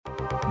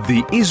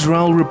The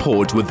Israel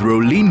Report with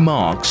Rolene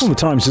Marks. Well, the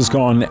time's just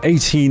gone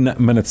 18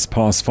 minutes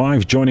past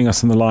 5. Joining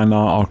us on the line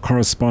now, our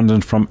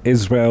correspondent from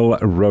Israel,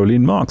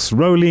 Rolene Marks.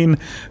 Rolene,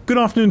 good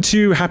afternoon to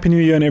you. Happy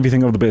New Year and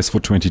everything of the best for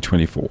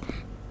 2024.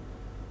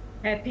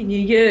 Happy New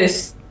Year.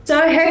 So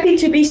happy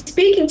to be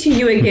speaking to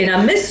you again.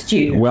 I missed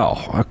you.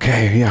 Well,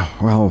 okay, yeah,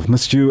 well,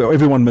 missed you.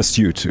 Everyone missed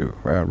you too,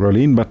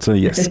 Rolene, but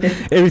yes,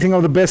 everything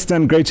of the best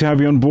and great to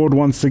have you on board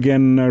once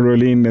again,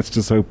 Rolene. Let's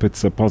just hope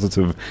it's a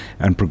positive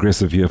and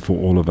progressive year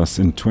for all of us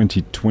in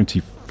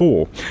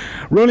 2024.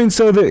 Rolene,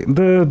 so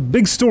the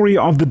big story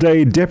of the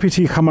day,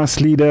 Deputy Hamas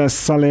leader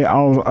Saleh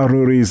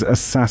al-Aruri's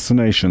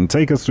assassination.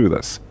 Take us through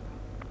this.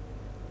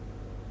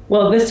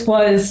 Well, this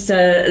was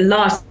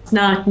last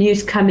night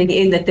news coming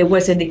in that there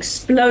was an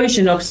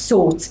explosion of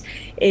sorts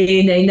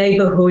in a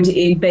neighborhood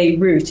in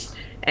Beirut.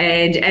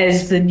 And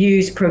as the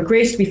news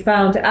progressed, we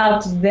found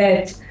out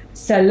that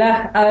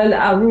Saleh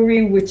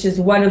al-Aruri, which is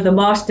one of the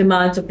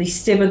masterminds of the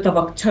 7th of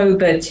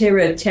October terror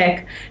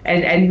attack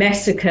and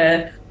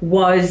massacre,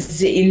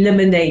 was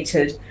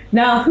eliminated.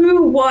 Now,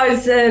 who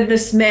was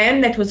this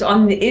man that was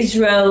on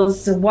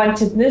Israel's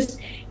wanted list?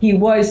 He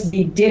was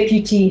the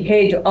deputy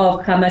head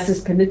of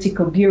Hamas's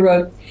political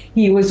bureau.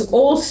 He was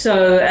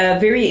also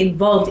very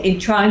involved in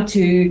trying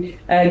to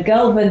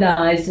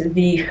galvanize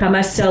the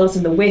Hamas cells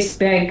in the West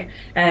Bank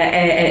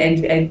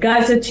and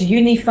Gaza to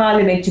unify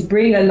them and to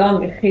bring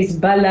along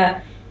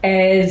Hezbollah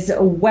as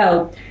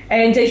well.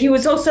 And he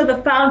was also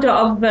the founder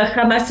of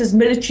Hamas's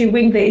military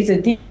wing, the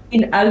Izzeddin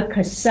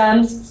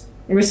al-Qassams,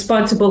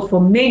 responsible for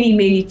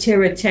many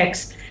terror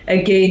attacks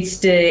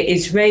against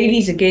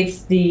Israelis,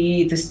 against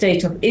the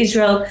state of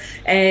Israel.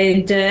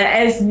 And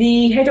as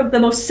the head of the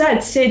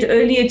Mossad said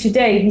earlier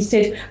today, he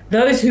said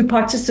those who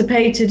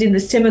participated in the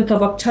 7th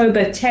of October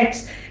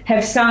attacks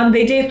have signed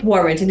their death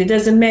warrant, and it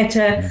doesn't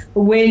matter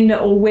when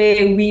or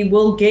where we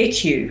will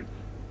get you.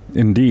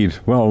 Indeed.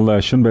 Well,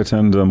 Shin Bet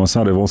and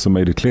Mossad have also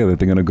made it clear that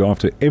they're going to go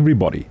after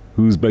everybody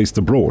who's based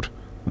abroad.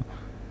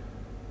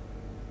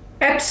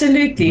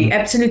 Absolutely.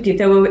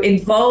 They were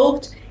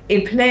involved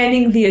in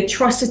planning the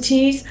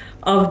atrocities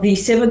of the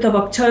 7th of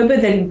October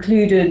that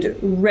included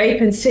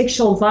rape and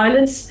sexual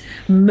violence,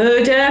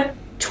 murder,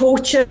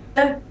 torture,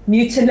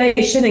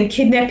 mutilation and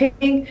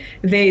kidnapping.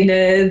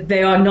 Then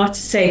they are not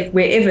safe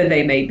wherever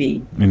they may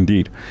be.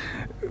 Indeed.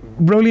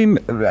 Rolene,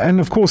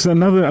 and of course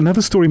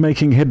another story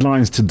making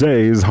headlines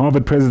today is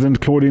Harvard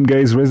President Claudine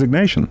Gay's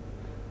resignation.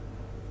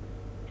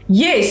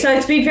 Yes, so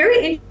it's been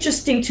very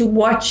interesting to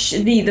watch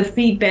the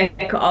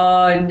feedback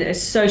on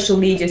social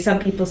media. Some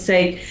people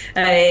say,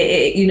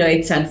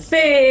 it's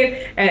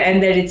unfair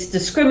and that it's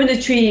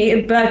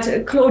discriminatory.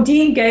 But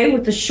Claudine Gay,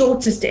 with the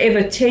shortest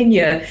ever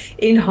tenure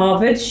in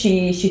Harvard,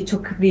 she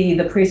took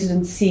the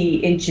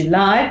presidency in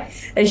July.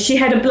 And she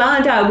had a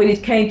blind eye when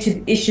it came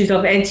to issues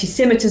of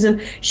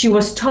anti-Semitism. She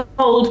was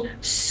told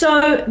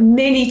so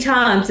many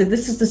times that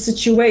this is the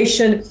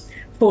situation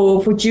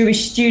for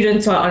Jewish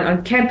students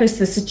on campus.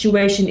 The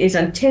situation is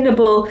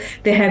untenable.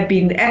 There have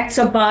been acts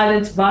of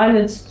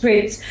violence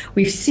threats.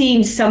 We've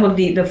seen some of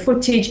the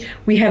footage.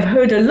 We have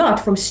heard a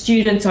lot from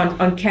students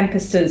on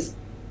campuses.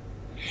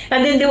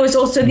 And then there was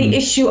also the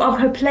issue of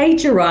her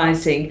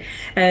plagiarizing.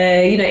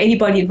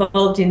 Anybody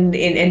involved in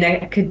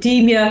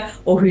academia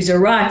or who's a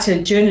writer,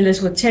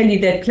 journalist, will tell you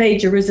that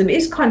plagiarism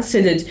is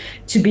considered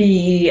to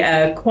be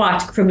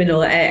quite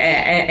criminal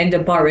and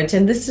abhorrent.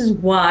 And this is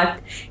why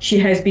she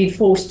has been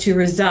forced to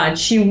resign.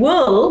 She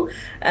will,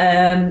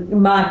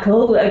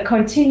 Michael,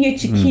 continue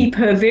to keep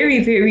her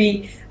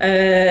very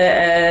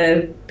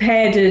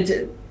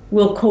padded,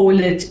 we'll call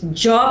it,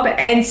 job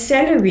and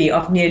salary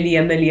of nearly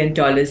 $1 million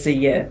a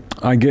year.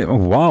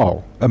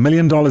 Wow, $1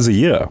 million a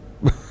year.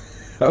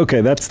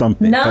 Okay, that's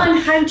something.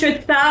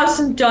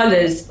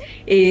 $900,000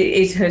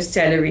 is her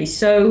salary.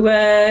 So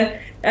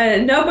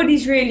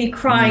nobody's really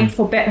crying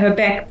for her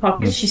back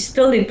pocket. She's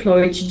still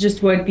employed. She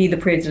just won't be the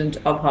president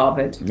of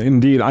Harvard.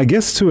 Indeed. I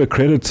guess to her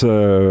credit,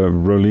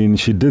 Rolene,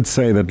 she did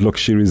say that, look,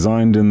 she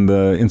resigned in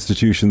the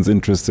institution's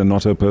interests and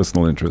not her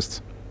personal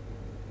interests.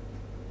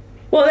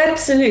 Well,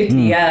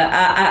 absolutely.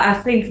 I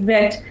think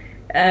that,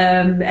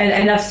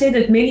 and I've said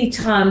it many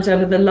times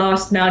over the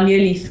last now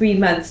nearly 3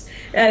 months,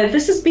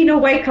 this has been a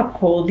wake-up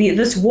call.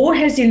 This war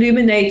has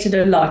illuminated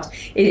a lot.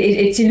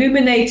 It's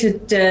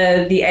illuminated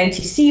the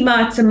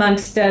anti-Semites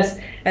amongst us.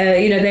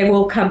 They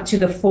will come to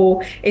the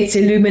fore. It's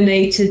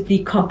illuminated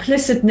the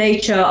complicit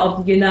nature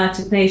of the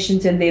United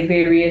Nations and their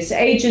various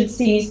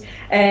agencies.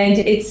 And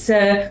it's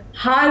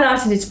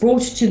highlighted, it's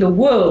brought to the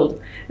world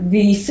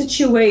the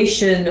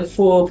situation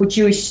for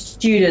Jewish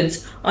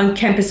students on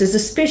campuses,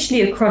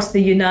 especially across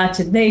the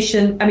United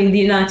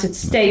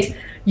States.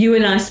 You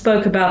and I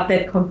spoke about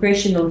that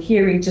congressional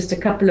hearing just a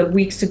couple of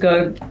weeks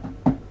ago.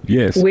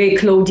 Yes. Where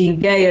Claudine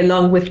Gay,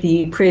 along with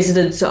the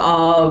presidents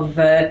of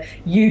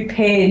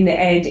UPenn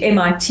and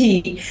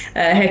MIT,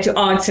 had to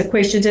answer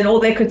questions, and all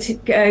they could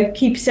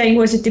keep saying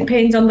was, it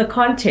depends on the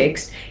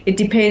context. It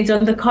depends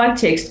on the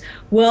context.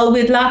 Well,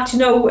 we'd like to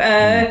know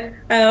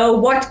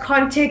what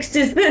context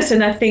is this?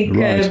 And I think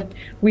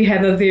we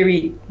have a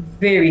very,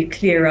 very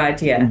clear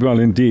idea. Well,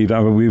 indeed.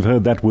 We've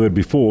heard that word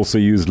before, so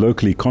used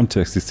locally.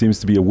 Context, it seems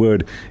to be a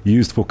word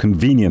used for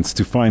convenience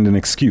to find an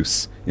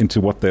excuse into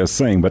what they're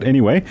saying. But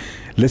anyway,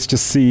 let's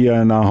just see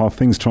now how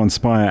things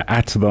transpire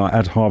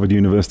at Harvard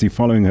University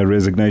following her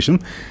resignation.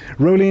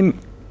 Rolene,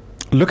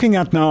 looking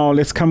at now,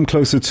 let's come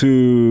closer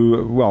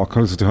to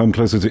home,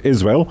 closer to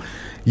Israel.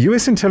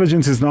 U.S.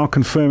 intelligence is now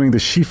confirming the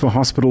Shifa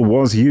hospital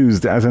was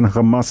used as an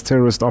Hamas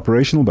terrorist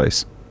operational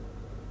base.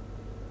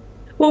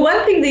 Well,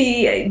 one thing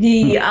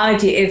the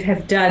IDF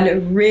have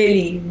done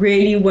really,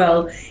 really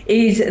well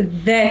is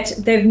that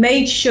they've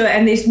made sure,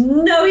 and there's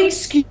no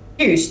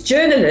excuse,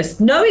 journalists,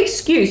 no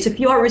excuse if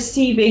you are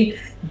receiving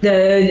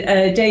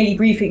the daily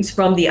briefings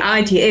from the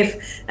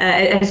IDF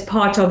as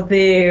part of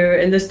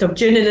their list of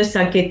journalists.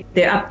 I get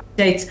their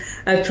updates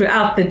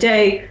throughout the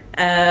day,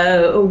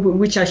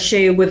 which I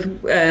share with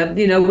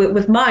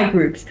with my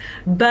groups.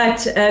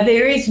 But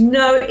there is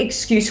no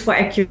excuse for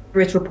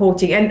accurate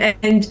reporting,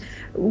 and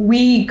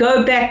we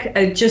go back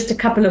just a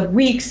couple of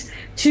weeks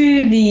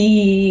to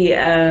the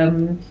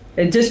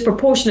a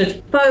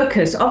disproportionate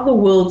focus of the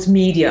world's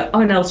media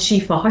on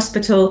Al-Shifa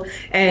Hospital,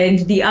 and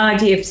the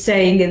IDF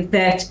saying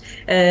that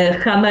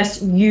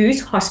Hamas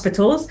use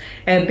hospitals,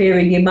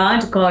 bearing in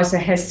mind Gaza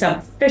has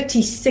some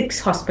 36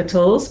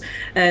 hospitals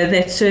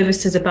that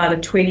services about a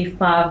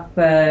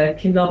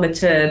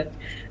 25-kilometer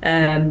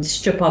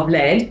strip of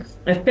land.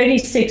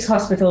 36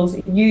 hospitals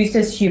used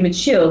as human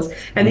shields.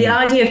 And the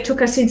IDF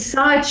took us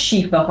inside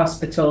Shifa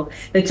Hospital.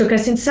 They took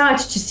us inside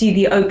to see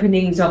the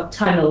openings of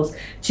tunnels,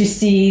 to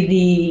see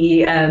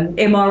the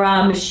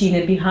MRI machine,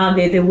 and behind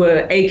there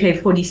were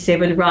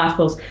AK-47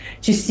 rifles,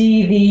 to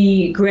see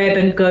the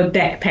grab-and-go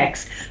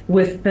backpacks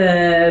with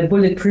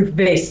bulletproof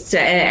vests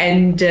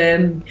and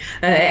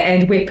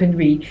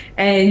weaponry.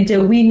 And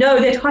we know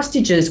that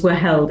hostages were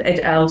held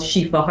at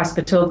Al-Shifa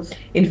Hospital.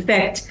 In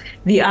fact,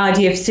 the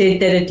IDF said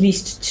that at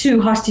least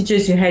 2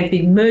 hostages who had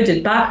been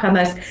murdered by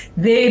Hamas,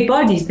 their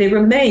bodies, their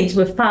remains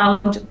were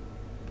found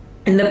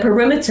in the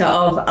perimeter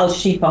of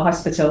Al-Shifa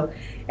Hospital.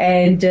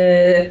 And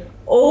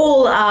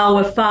all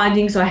our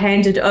findings are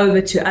handed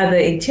over to other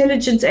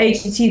intelligence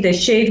agencies. They're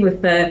shared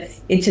with the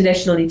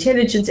international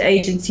intelligence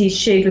agencies,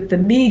 shared with the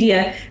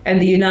media, and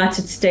the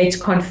United States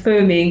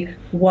confirming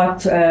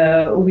what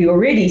we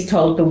already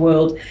told the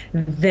world,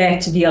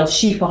 that the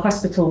Al-Shifa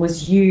Hospital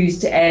was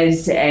used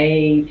as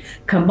a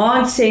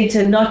command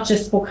center, not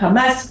just for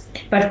Hamas,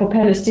 but for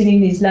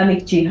Palestinian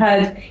Islamic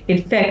Jihad.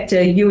 In fact,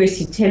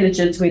 U.S.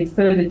 intelligence went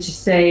further to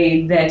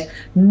say that,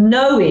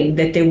 knowing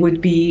that there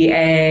would be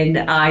an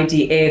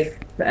IDF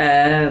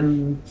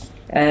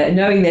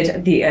knowing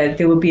that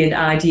there would be an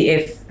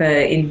IDF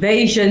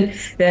invasion,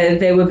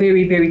 they were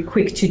very, very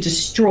quick to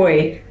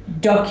destroy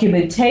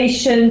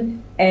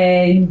documentation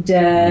and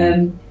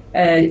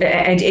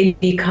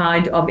any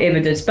kind of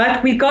evidence.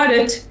 But we got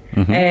it.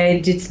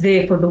 And it's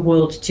there for the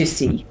world to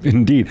see.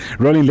 Indeed.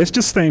 Rolene, let's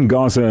just stay in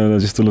Gaza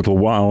just a little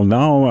while.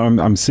 Now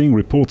I'm seeing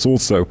reports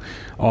also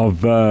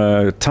of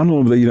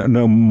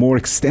more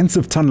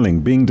extensive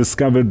tunneling being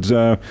discovered.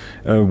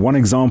 One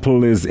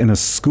example is in a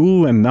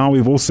school, and now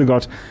we've also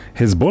got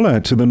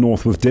Hezbollah to the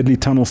north with deadly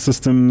tunnel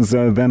systems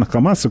than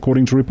Hamas,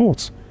 according to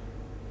reports.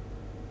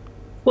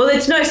 Well,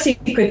 it's no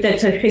secret that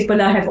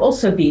Hezbollah have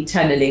also been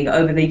tunneling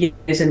over the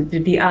years, and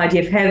the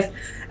IDF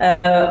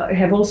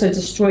have also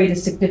destroyed a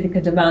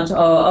significant amount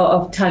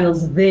of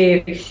tunnels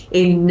there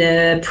in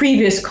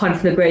previous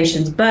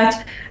conflagrations.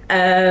 But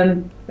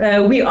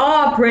we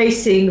are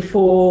bracing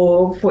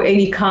for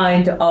any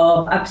kind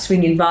of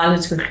upswing in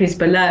violence with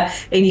Hezbollah,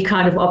 any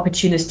kind of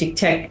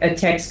opportunistic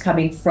attacks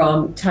coming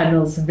from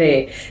tunnels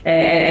there.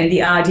 And the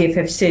IDF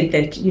have said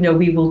that,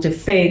 we will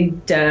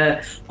defend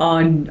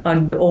on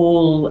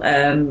all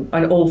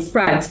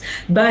fronts.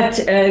 But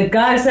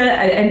Gaza,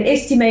 an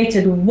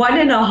estimated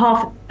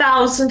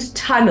 1,500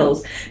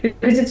 tunnels,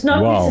 because it's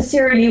not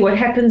necessarily what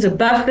happens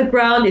above the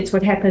ground, it's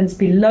what happens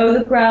below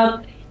the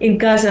ground. In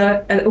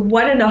Gaza,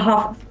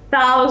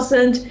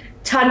 1,500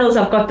 tunnels.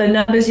 I've got the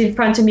numbers in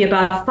front of me,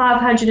 about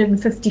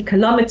 550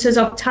 kilometers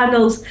of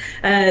tunnels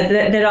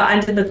that are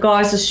under the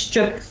Gaza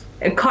Strip,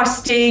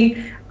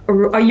 costing,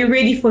 are you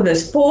ready for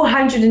this,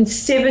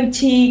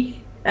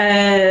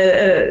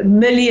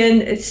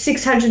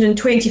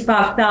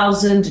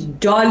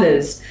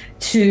 $470,625,000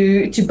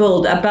 to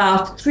build,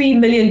 about $3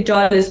 million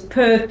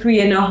per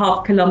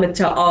 3.5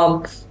 kilometer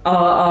of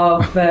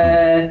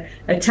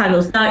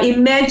tunnels. Now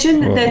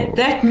imagine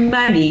that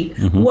money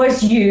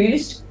was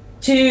used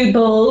to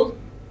build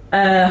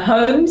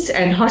homes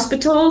and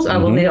hospitals.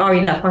 Well, there are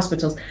enough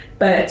hospitals,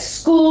 but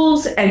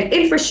schools and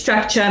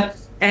infrastructure,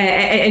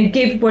 and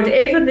give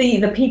whatever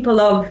the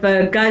people of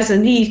Gaza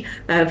need,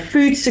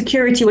 food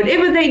security,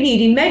 whatever they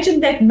need.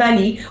 Imagine that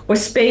money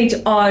was spent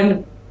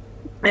on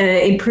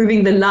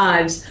improving the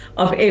lives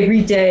of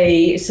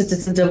everyday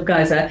citizens of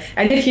Gaza.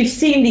 And if you've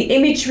seen the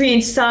imagery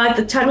inside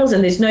the tunnels,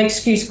 and there's no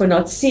excuse for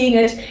not seeing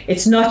it,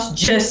 it's not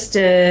just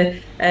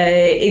in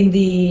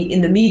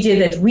the media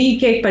that we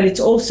get, but it's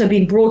also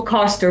been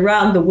broadcast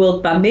around the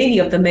world by many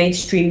of the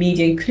mainstream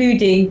media,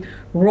 including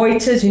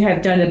Reuters, who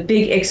have done a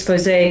big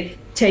expose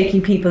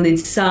taking people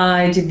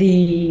inside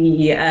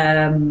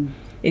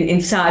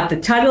inside the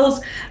tunnels.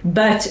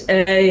 But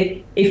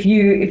if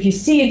you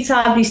see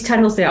inside these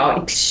tunnels, they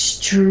are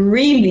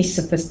extremely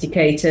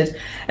sophisticated.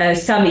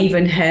 Some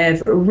even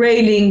have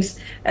railings.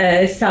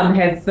 Some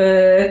have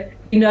better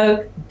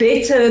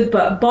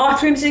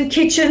bathrooms and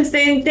kitchens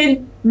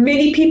than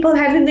many people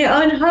have in their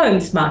own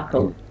homes,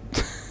 Michael.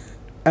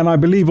 And I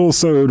believe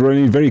also,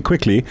 Rolene, very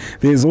quickly,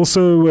 there's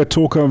also a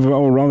talk of,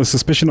 or rather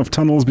suspicion of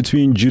tunnels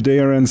between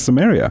Judea and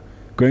Samaria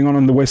going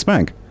on the West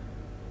Bank.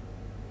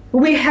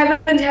 We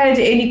haven't had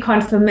any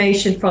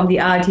confirmation from the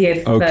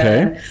IDF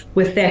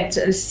with that.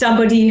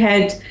 Somebody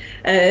had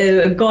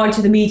gone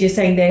to the media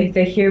saying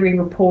they're hearing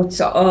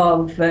reports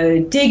of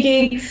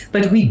digging,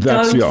 but we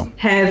don't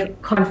have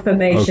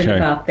confirmation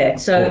about that.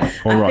 So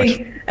I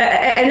think,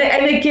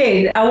 and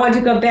again, I want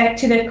to go back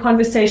to that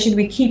conversation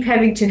we keep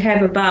having to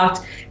have about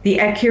the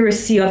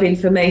accuracy of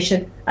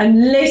information.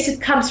 Unless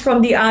it comes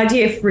from the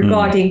IDF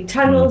regarding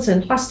tunnels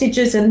and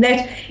hostages and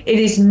that, it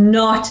is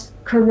not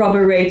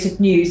corroborated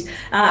news.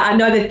 I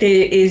know that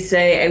there is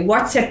a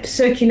WhatsApp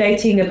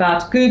circulating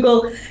about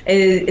Google.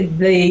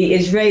 The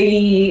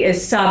Israeli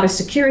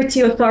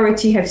Cybersecurity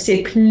Authority have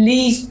said,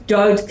 please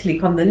don't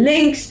click on the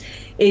links.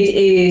 It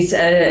is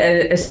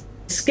a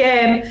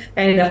scam.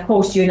 And of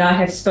course, you and I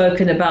have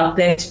spoken about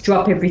that.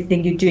 Drop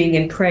everything you're doing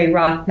and pray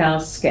right now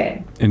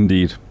scam.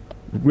 Indeed.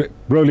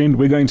 Rolene,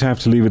 we're going to have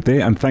to leave it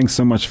there, and thanks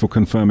so much for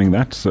confirming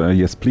that.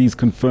 Yes, please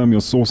confirm your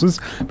sources.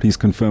 Please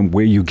confirm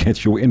where you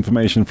get your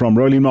information from.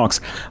 Rolene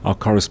Marks, our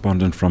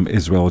correspondent from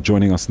Israel,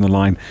 joining us on the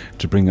line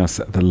to bring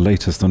us the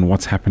latest on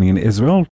what's happening in Israel.